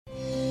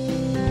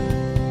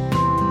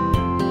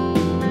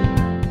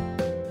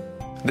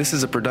This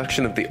is a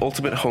production of the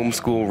Ultimate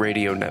Homeschool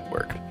Radio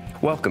Network.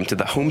 Welcome to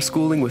the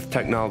Homeschooling with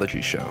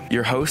Technology show.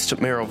 Your host,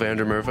 Meryl van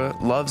der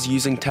Merwe, loves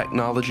using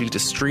technology to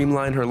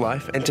streamline her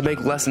life and to make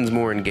lessons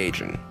more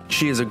engaging.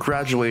 She is a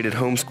graduated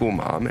homeschool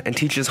mom and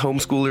teaches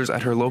homeschoolers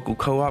at her local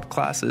co-op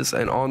classes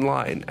and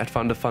online at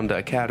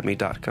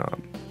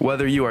fundafundaacademy.com.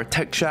 Whether you are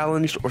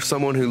tech-challenged or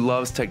someone who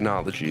loves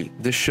technology,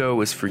 this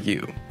show is for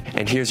you.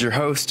 And here's your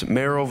host,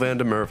 Meryl van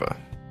der Merwe.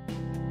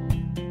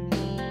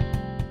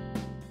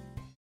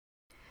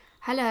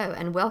 Hello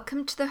and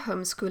welcome to the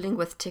Homeschooling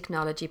with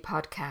Technology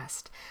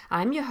podcast.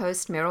 I'm your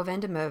host Meryl van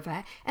der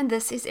Merwe and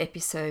this is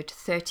episode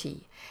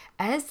 30.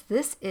 As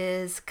this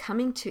is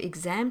coming to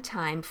exam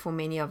time for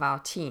many of our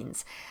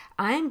teens,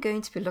 I am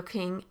going to be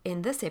looking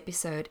in this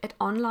episode at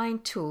online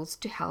tools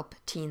to help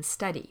teens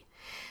study.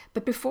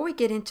 But before we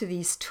get into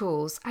these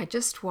tools, I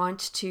just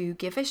want to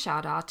give a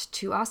shout out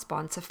to our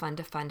sponsor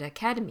Funda Funda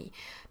Academy,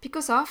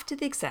 because after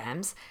the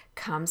exams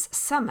comes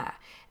summer.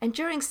 And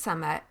during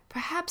summer,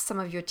 perhaps some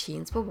of your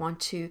teens will want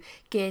to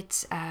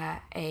get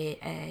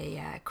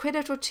a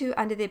credit or two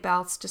under their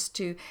belts just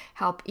to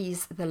help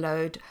ease the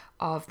load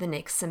of the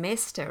next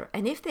semester.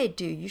 And if they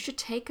do, you should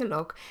take a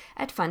look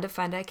at Funda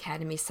Funda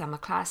Academy summer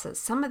classes.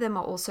 Some of them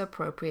are also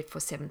appropriate for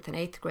 7th and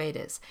 8th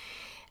graders.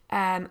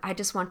 I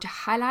just want to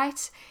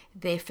highlight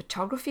their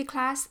photography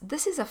class.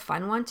 This is a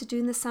fun one to do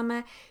in the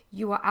summer.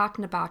 You are out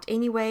and about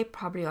anyway,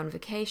 probably on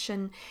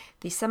vacation.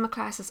 The summer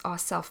classes are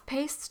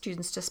self-paced.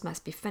 Students just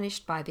must be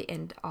finished by the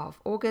end of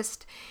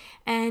August.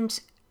 And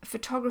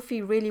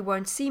photography really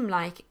won't seem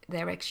like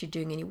they're actually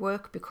doing any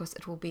work because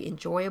it will be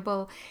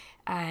enjoyable.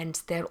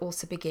 And they'll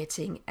also be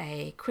getting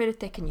a credit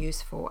they can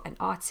use for an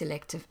arts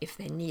elective if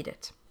they need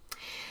it.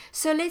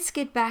 So let's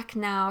get back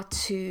now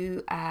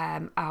to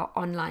our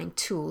online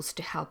tools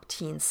to help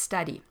teens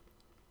study.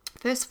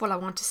 First of all, I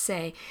want to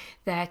say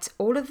that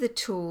all of the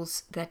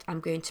tools that I'm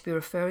going to be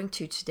referring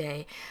to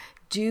today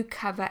do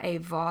cover a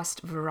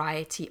vast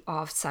variety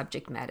of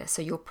subject matter.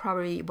 So you'll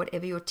probably,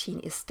 whatever your teen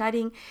is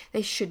studying,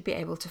 they should be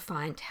able to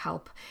find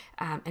help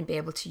and be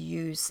able to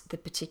use the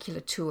particular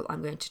tool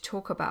I'm going to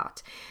talk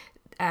about.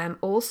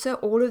 Also,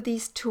 all of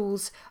these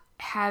tools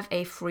have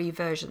a free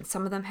version.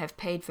 Some of them have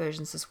paid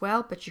versions as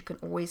well, but you can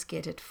always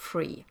get it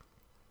free.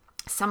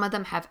 Some of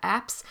them have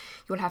apps.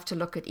 You'll have to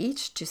look at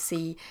each to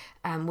see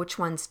which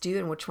ones do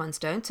and which ones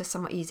don't. So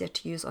some are easier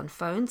to use on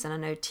phones, and I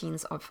know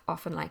teens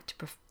often like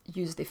to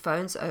use their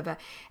phones over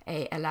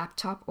a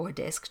laptop or a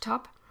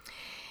desktop.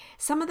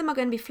 Some of them are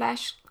going to be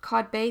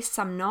flashcard based,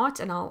 some not,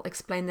 and I'll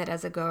explain that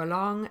as I go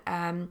along.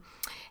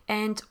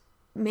 And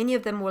many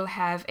of them will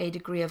have a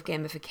degree of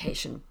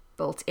gamification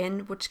built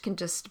in, which can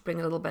just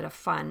bring a little bit of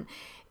fun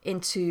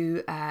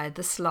into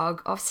the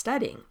slog of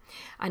studying.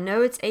 I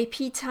know it's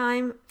AP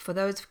time for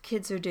those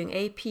kids who are doing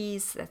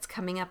APs. That's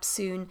coming up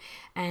soon,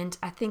 and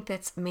I think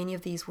that many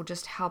of these will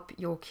just help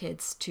your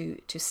kids to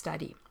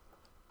study.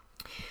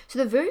 So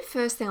the very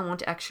first thing I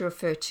want to actually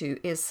refer to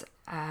is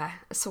a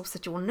source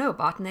that you will know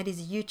about, and that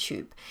is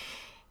YouTube.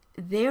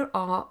 There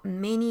are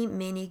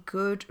many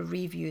good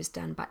reviews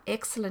done by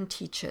excellent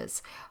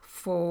teachers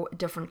for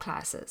different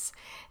classes.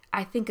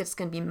 I think it's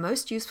going to be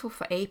most useful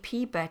for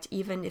AP, but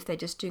even if they're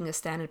just doing a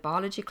standard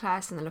biology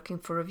class and they're looking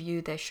for a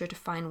review, they're sure to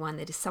find one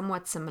that is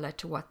somewhat similar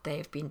to what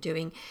they've been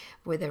doing,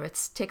 whether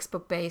it's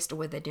textbook based or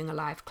whether they're doing a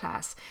live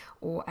class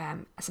or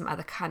some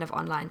other kind of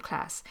online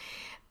class.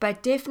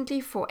 But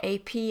definitely for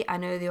AP, I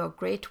know there are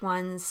great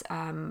ones.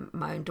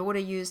 My own daughter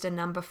used a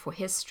number for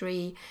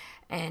history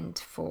and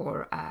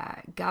for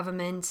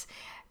government.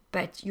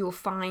 But you'll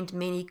find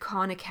many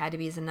Khan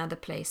Academy is another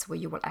place where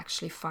you will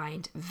actually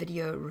find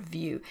video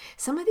review.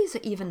 Some of these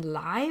are even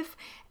live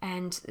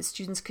and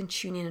students can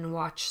tune in and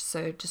watch,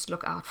 so just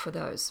look out for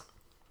those.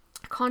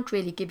 I can't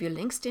really give you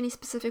links to any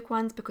specific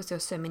ones because there are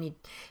so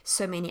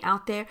many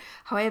out there.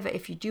 However,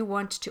 if you do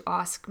want to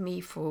ask me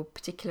for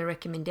particular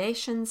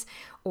recommendations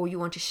or you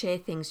want to share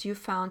things you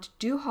found,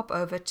 do hop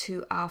over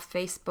to our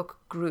Facebook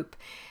group.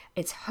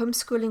 It's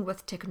Homeschooling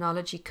with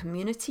Technology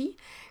Community.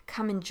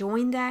 Come and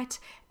join that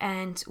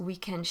and we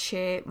can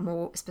share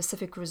more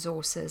specific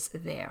resources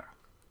there.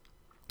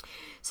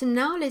 So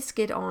now let's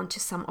get on to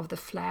some of the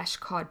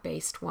flashcard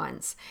based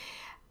ones.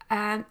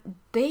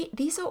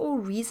 These are all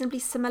reasonably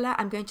similar.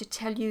 I'm going to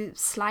tell you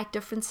slight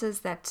differences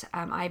that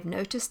I've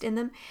noticed in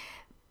them.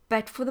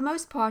 But for the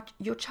most part,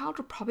 your child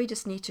will probably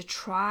just need to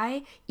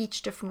try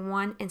each different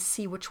one and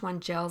see which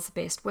one gels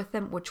best with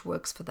them, which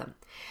works for them.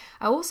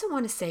 I also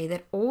want to say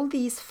that all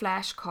these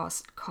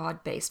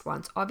flashcard-based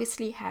ones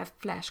obviously have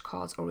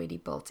flashcards already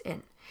built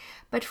in.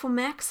 But for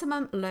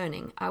maximum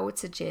learning, I would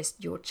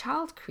suggest your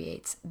child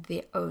creates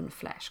their own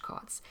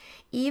flashcards.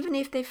 Even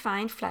if they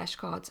find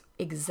flashcards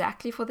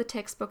exactly for the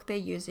textbook they're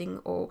using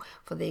or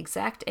for the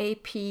exact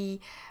AP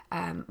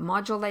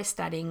module they're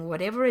studying,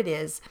 whatever it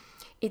is,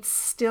 it's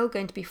still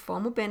going to be far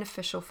more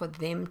beneficial for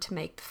them to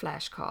make the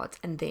flashcards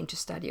and then to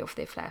study off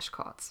their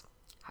flashcards.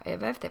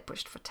 However, if they're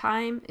pushed for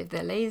time, if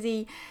they're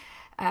lazy,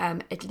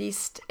 at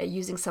least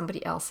using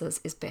somebody else's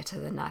is better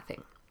than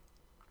nothing.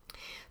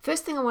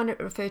 First thing I want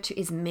to refer to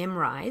is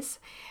Memrise.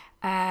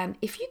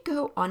 If you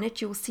go on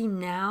it, you'll see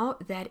now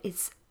that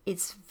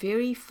it's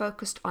very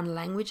focused on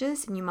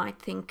languages, and you might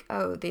think,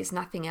 oh, there's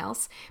nothing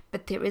else,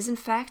 but there is in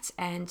fact,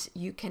 and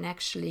you can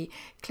actually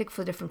click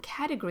for different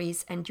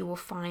categories and you will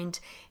find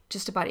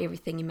just about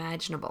everything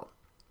imaginable.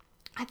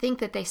 I think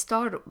that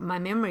my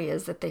memory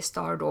is that they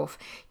started off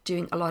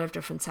doing a lot of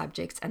different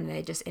subjects and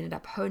they just ended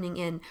up honing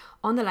in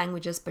on the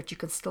languages, but you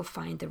can still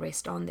find the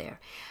rest on there.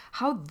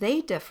 How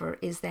they differ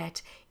is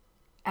that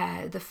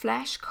the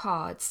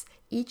flashcards,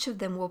 each of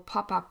them will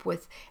pop up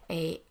with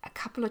a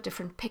couple of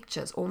different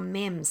pictures, or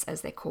MEMS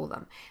as they call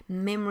them,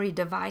 memory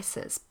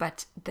devices,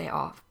 but they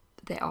are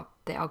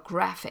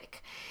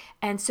graphic.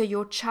 And so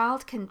your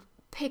child can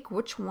pick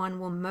which one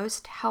will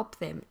most help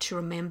them to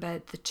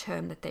remember the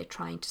term that they're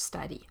trying to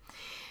study.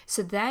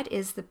 So that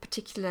is the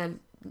particular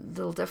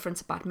little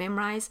difference about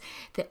Memrise.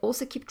 They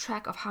also keep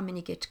track of how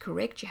many get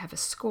correct. You have a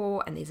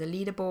score and there's a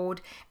leaderboard,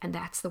 and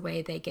that's the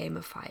way they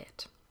gamify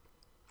it.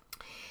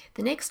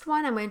 The next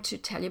one I'm going to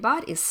tell you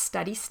about is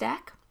Study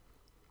Stack.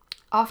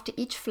 After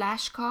each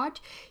flashcard,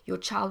 your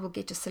child will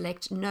get to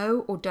select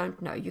know or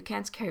don't know. You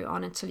can't carry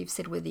on until you've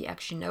said whether you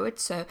actually know it.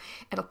 So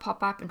it'll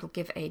pop up and it'll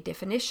give a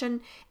definition.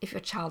 If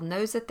your child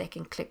knows it, they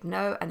can click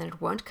no, and then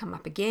it won't come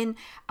up again.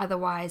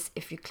 Otherwise,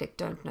 if you click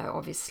don't know,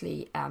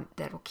 obviously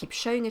that will keep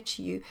showing it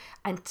to you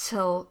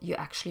until you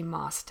actually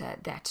master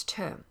that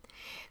term.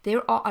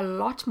 There are a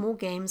lot more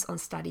games on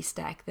Study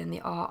Stack than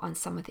there are on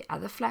some of the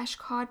other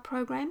flashcard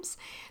programs.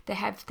 They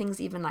have things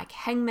even like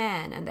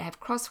Hangman, and they have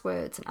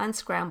crosswords and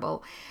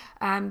Unscramble.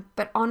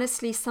 But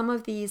honestly, some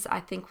of these I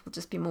think will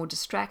just be more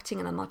distracting,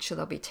 and I'm not sure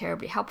they'll be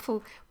terribly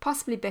helpful.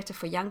 Possibly better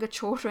for younger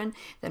children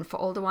than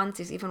for older ones.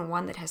 There's even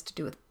one that has to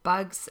do with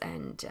bugs,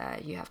 and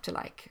you have to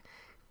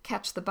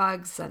catch the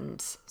bugs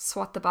and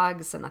swat the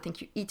bugs, and I think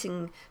you're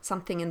eating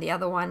something in the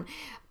other one.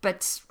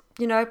 But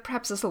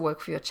perhaps this will work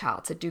for your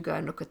child, so do go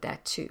and look at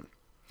that too.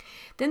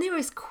 Then there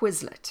is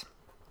Quizlet.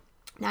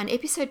 Now in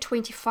episode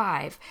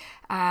 25,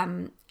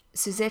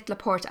 Suzette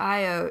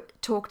Laporte-Ayo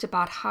talked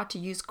about how to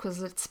use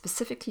Quizlet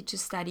specifically to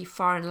study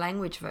foreign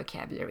language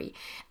vocabulary.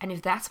 And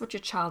if that's what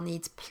your child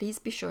needs, please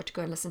be sure to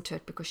go and listen to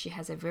it, because she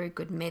has a very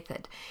good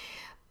method.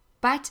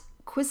 But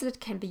Quizlet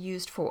can be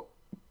used for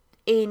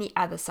any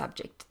other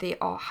subject. There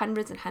are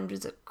hundreds and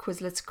hundreds of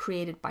Quizlets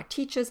created by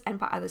teachers and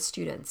by other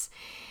students.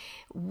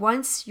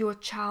 Once your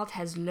child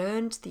has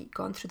gone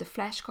through the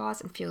flashcards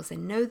and feels they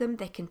know them,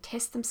 they can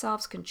test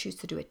themselves, can choose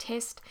to do a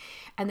test.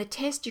 And the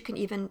test, you can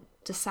even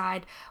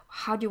decide,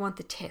 how do you want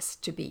the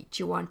test to be?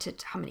 Do you want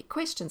it, how many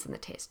questions in the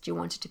test? Do you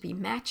want it to be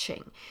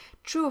matching,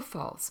 true or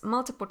false,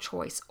 multiple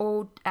choice,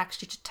 or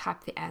actually to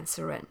type the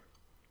answer in?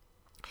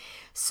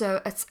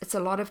 So it's a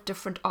lot of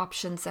different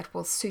options that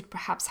will suit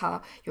perhaps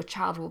how your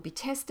child will be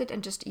tested,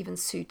 and just even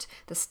suit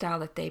the style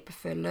that they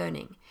prefer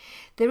learning.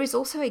 There is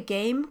also a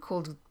game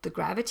called the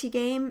Gravity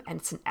Game, and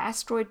it's an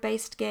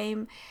asteroid-based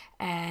game,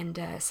 and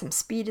some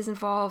speed is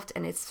involved,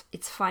 and it's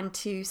fun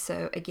too.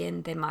 So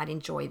again, they might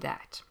enjoy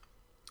that.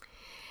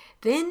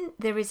 Then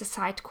there is a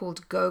site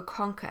called Go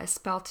Conquer,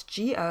 spelled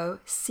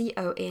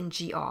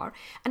GOCONGR.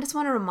 And I just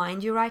want to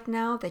remind you right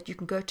now that you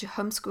can go to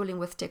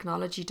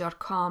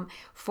homeschoolingwithtechnology.com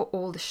for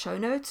all the show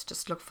notes.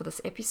 Just look for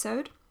this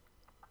episode.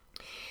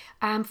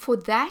 For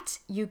that,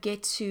 you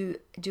get to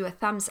do a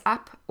thumbs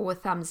up or a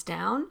thumbs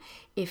down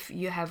if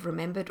you have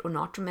remembered or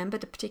not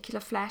remembered a particular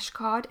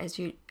flashcard as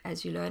you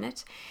learn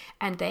it.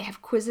 And they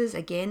have quizzes,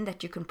 again,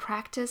 that you can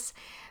practice.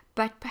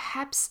 But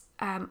perhaps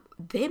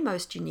their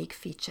most unique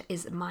feature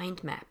is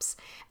mind maps.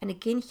 And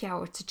again, here I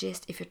would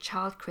suggest if your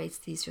child creates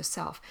these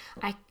yourself.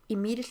 I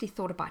immediately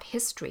thought about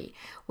history,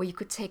 where you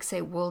could take, say,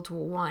 World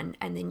War I,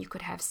 and then you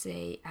could have,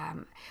 say,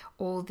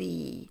 all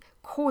the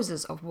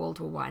causes of World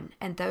War I,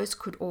 and those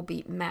could all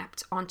be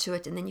mapped onto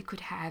it. And then you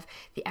could have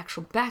the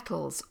actual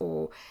battles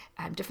or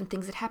different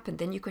things that happened.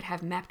 Then you could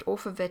have mapped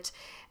off of it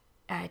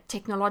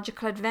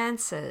technological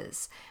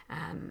advances,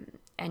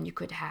 and you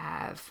could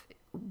have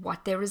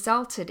what they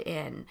resulted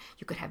in.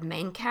 You could have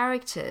main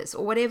characters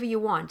or whatever you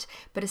want,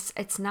 but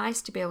it's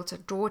nice to be able to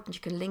draw it, and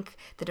you can link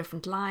the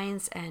different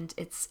lines, and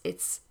it's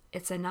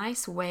a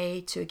nice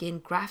way to, again,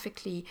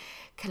 graphically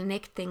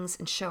connect things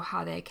and show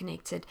how they're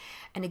connected.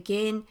 And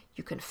again,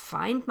 you can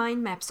find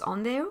mind maps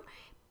on there,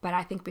 but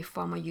I think it'd be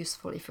far more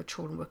useful if your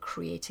children were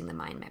creating the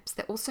mind maps.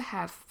 They also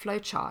have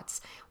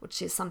flowcharts,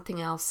 which is something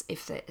else.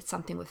 If it's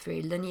something with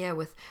very linear,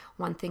 with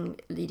one thing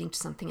leading to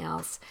something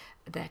else,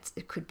 that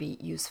it could be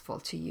useful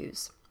to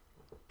use.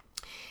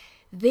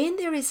 Then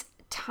there is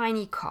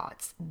Tiny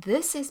Cards.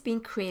 This has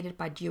been created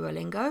by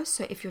Duolingo,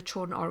 so if your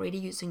children are already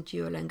using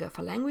Duolingo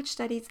for language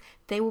studies,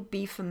 they will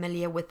be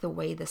familiar with the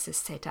way this is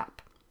set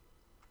up.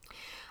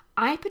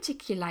 I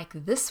particularly like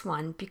this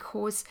one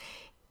because,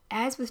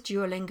 as with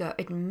Duolingo,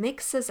 it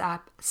mixes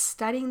up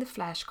studying the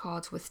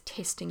flashcards with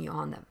testing you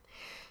on them.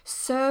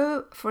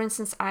 So, for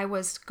instance, I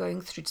was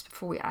going through, just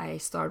before I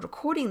started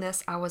recording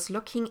this, I was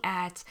looking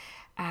at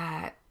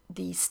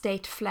the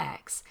state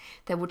flags.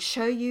 They would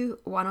show you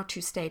one or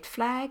two state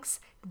flags,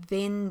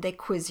 then they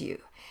quiz you.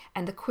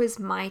 And the quiz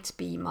might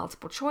be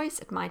multiple choice.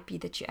 It might be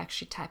that you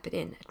actually type it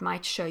in. It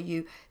might show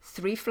you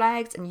 3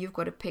 flags and you've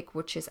got to pick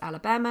which is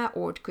Alabama,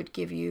 or it could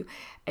give you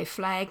a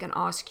flag and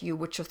ask you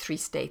which of 3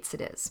 states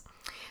it is.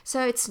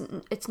 So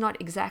it's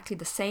not exactly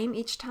the same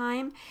each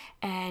time,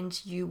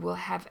 and you will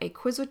have a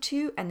quiz or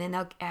 2, and then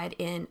they'll add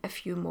in a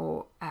few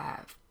more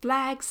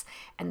flags,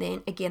 and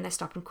then again they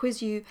stop and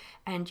quiz you,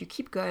 and you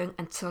keep going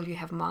until you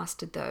have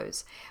mastered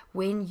those.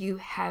 When you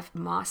have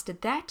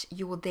mastered that,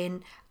 you will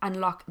then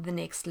unlock the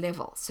next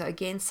level. So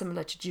again,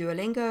 similar to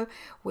Duolingo,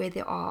 where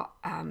there are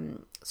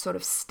sort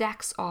of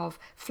stacks of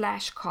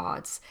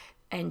flashcards,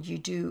 and you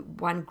do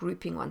one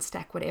grouping, one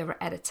stack, whatever,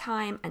 at a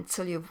time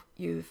until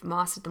you've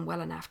mastered them well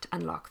enough to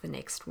unlock the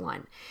next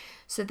one.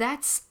 So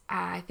that's,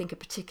 I think, a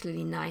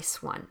particularly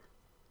nice one.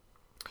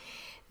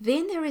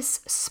 Then there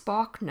is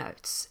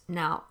SparkNotes.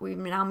 Now, we're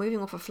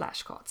moving off of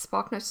flashcards.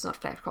 SparkNotes is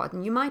not flashcards.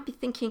 And you might be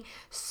thinking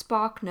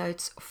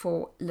SparkNotes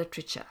for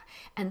literature.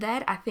 And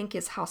that, I think,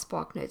 is how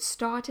SparkNotes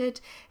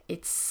started.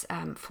 It's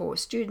for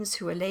students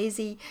who are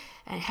lazy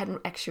and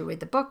hadn't actually read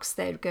the books.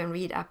 They'd go and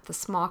read up the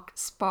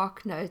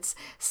SparkNotes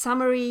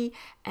summary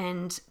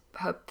and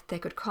hope they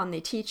could con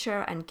their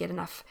teacher and get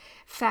enough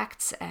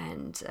facts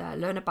and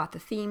learn about the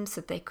themes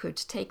that they could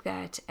take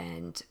that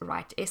and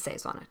write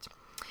essays on it.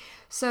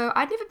 So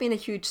I'd never been a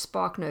huge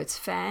SparkNotes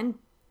fan,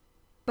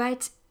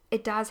 but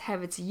it does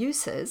have its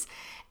uses,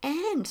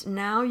 and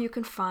now you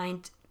can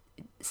find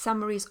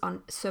summaries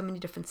on so many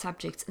different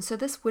subjects. And so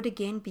this would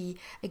again be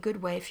a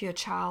good way for your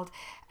child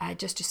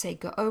just to say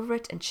go over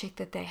it and check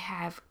that they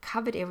have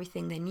covered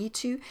everything they need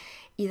to,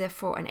 either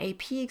for an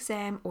AP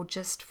exam or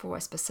just for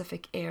a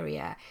specific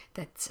area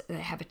that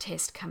they have a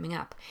test coming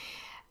up.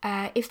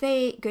 If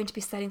they're going to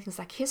be studying things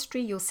like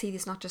history, you'll see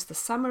there's not just the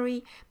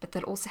summary, but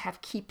they'll also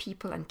have key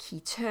people and key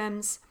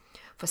terms.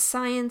 For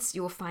science,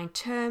 you will find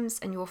terms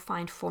and you will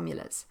find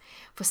formulas.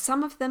 For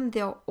some of them,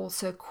 there are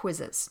also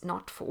quizzes,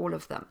 not for all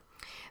of them.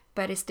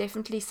 But it's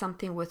definitely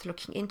something worth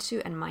looking into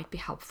and might be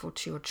helpful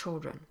to your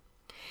children.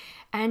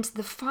 And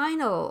the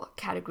final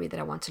category that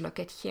I want to look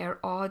at here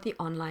are the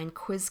online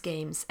quiz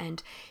games.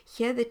 And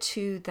here are the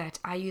 2 that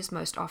I use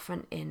most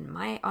often in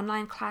my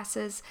online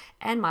classes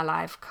and my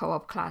live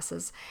co-op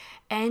classes.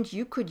 And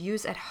you could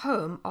use at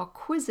home are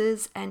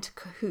Quizizz and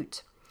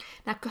Kahoot.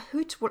 Now,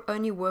 Kahoot will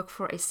only work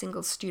for a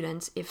single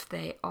student if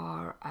they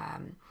are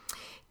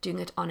doing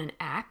it on an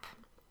app.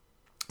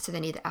 So they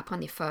need the app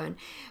on their phone,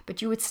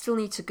 but you would still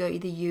need to go,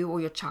 either you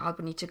or your child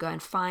would need to go and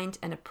find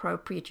an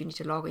appropriate, you need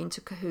to log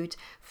into Kahoot,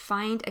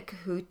 find a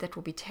Kahoot that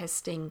will be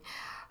testing,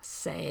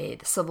 say,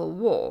 the Civil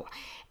War.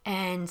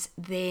 And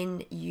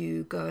then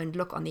you go and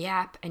look on the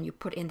app and you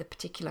put in the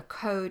particular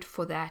code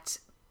for that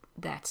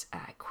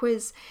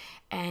quiz,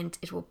 and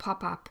it will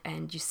pop up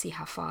and you see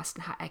how fast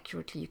and how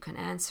accurately you can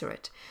answer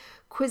it.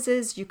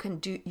 Quizzes you can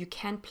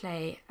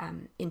play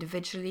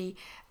individually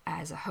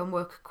as a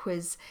homework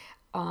quiz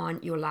on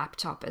your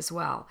laptop as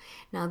well.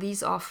 Now,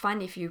 these are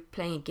fun if you're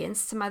playing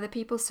against some other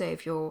people. So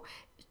if your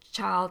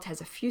child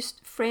has a few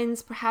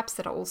friends perhaps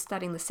that are all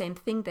studying the same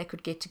thing, they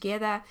could get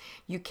together.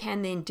 You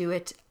can then do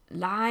it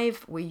live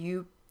where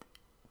you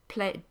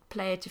play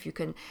it. If you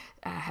can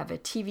have a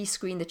TV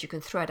screen that you can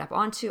throw it up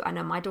onto. I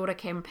know my daughter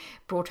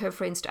brought her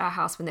friends to our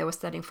house when they were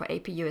studying for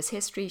AP US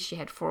History. She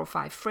had 4 or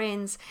 5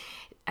 friends,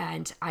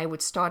 and I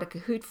would start a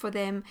Kahoot for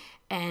them,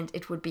 and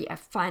it would be a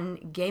fun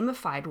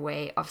gamified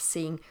way of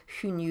seeing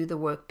who knew the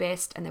work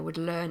best, and they would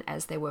learn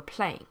as they were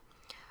playing.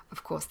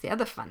 Of course, the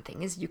other fun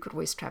thing is you could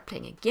always try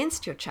playing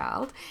against your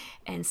child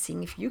and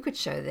seeing if you could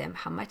show them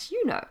how much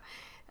you know.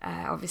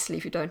 Obviously,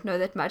 if you don't know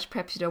that much,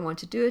 perhaps you don't want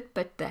to do it,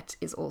 but that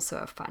is also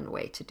a fun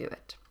way to do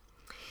it.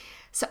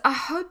 So I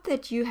hope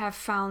that you have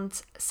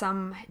found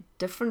some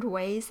different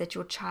ways that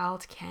your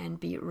child can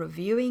be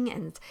reviewing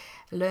and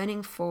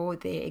learning for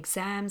their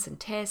exams and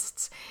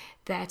tests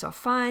that are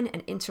fun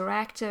and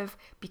interactive,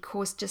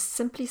 because just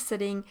simply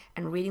sitting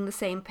and reading the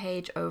same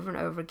page over and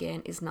over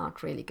again is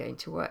not really going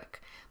to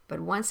work. But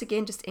once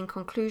again, just in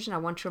conclusion, I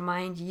want to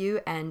remind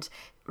you and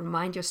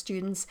remind your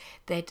students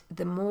that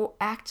the more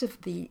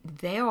actively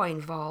they are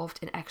involved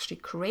in actually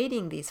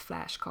creating these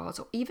flashcards,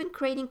 or even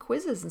creating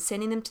quizzes and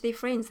sending them to their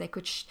friends, they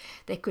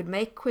could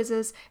make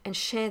quizzes and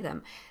share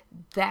them.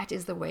 That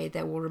is the way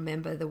they will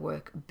remember the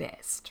work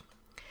best.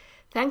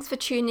 Thanks for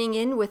tuning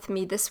in with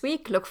me this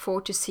week. Look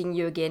forward to seeing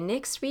you again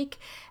next week.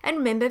 And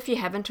remember, if you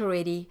haven't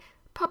already,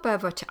 pop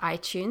over to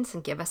iTunes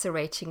and give us a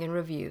rating and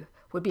review.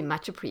 Would be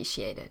much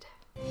appreciated.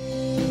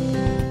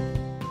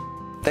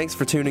 Thanks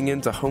for tuning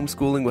in to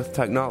Homeschooling with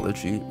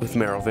Technology with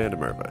Meryl van der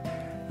Merwe.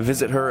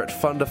 Visit her at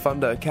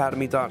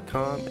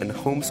fundafundaacademy.com and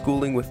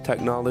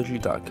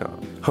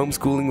homeschoolingwithtechnology.com.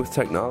 Homeschooling with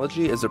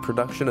Technology is a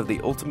production of the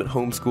Ultimate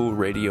Homeschool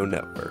Radio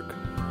Network.